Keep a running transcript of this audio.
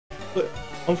But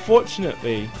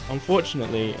unfortunately,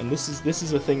 and this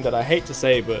is a thing that I hate to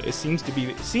say, but it seems to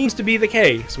be the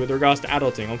case with regards to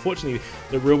adulting. Unfortunately,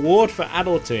 the reward for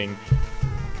adulting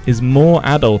is more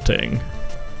adulting.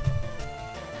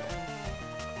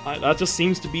 That just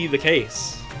seems to be the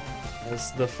case.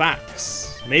 That's the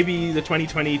facts. Maybe the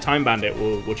 2020 Time Bandit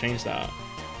will change that.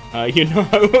 You know,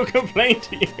 I will complain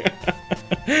to you.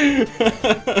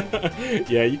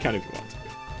 Yeah, you can if you want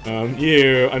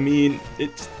to. I mean,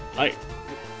 it's like,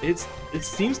 it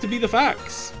seems to be the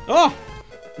facts. Oh,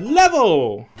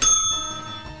 level.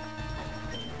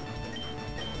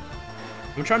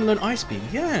 I'm trying to learn Ice Beam.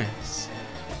 Yes,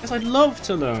 I'd love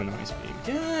to learn Ice Beam.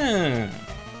 Yeah.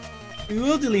 We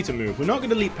will delete a move. We're not going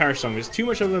to delete Perish Song. It's too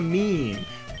much of a meme.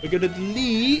 We're going to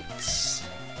delete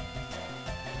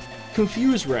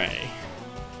Confuse Ray.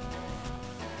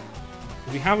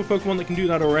 We have a Pokemon that can do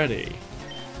that already.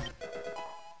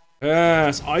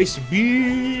 Yes, Ice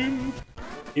Beam.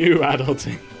 You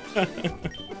adulting.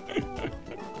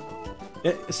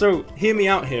 So hear me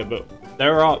out here, but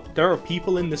there are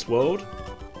people in this world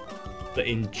that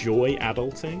enjoy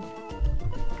adulting.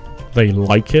 They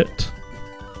like it.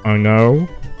 I know.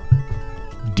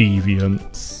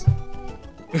 Deviants.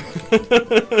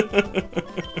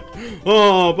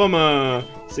 Oh, bummer.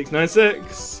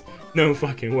 696. No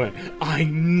fucking way. I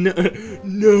know.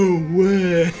 No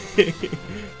way.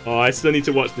 Oh, I still need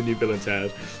to watch the new Bill and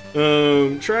Ted.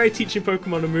 Try teaching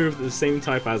Pokemon a move that's the same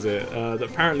type as it, that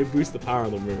apparently boosts the power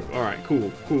of the move. Alright,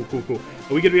 cool.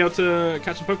 Are we gonna be able to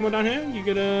catch a Pokemon down here? You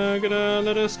gonna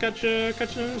let us catch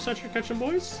them,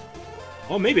 boys?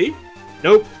 Oh, maybe.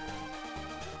 Nope.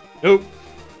 No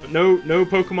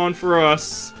Pokemon for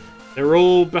us. They're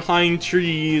all behind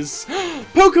trees.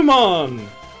 Pokemon!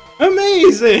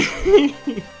 Amazing!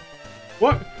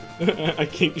 What? I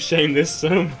kink shame this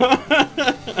so much.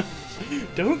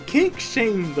 Don't kink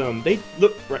shame them. They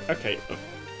look right. Okay, look,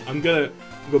 I'm gonna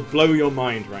blow your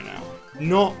mind right now.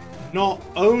 Not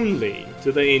only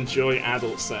do they enjoy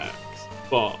adult sex,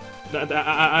 but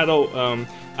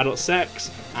adult sex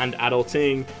and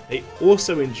adulting, they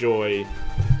also enjoy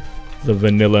the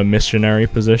vanilla missionary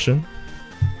position,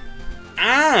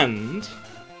 and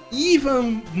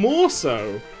even more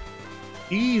so,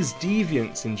 these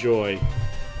deviants enjoy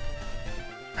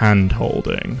hand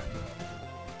holding.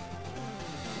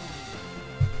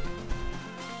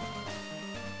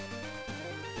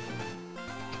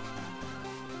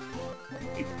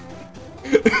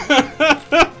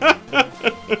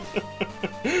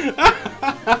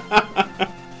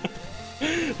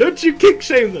 Don't you kick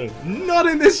shame them! Not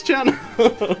in this channel!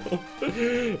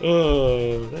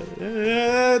 Oh,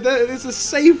 that is a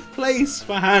safe place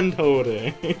for hand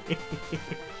holding.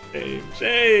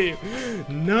 Shame!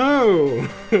 No!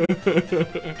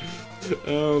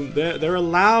 They're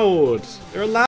allowed. They're allowed.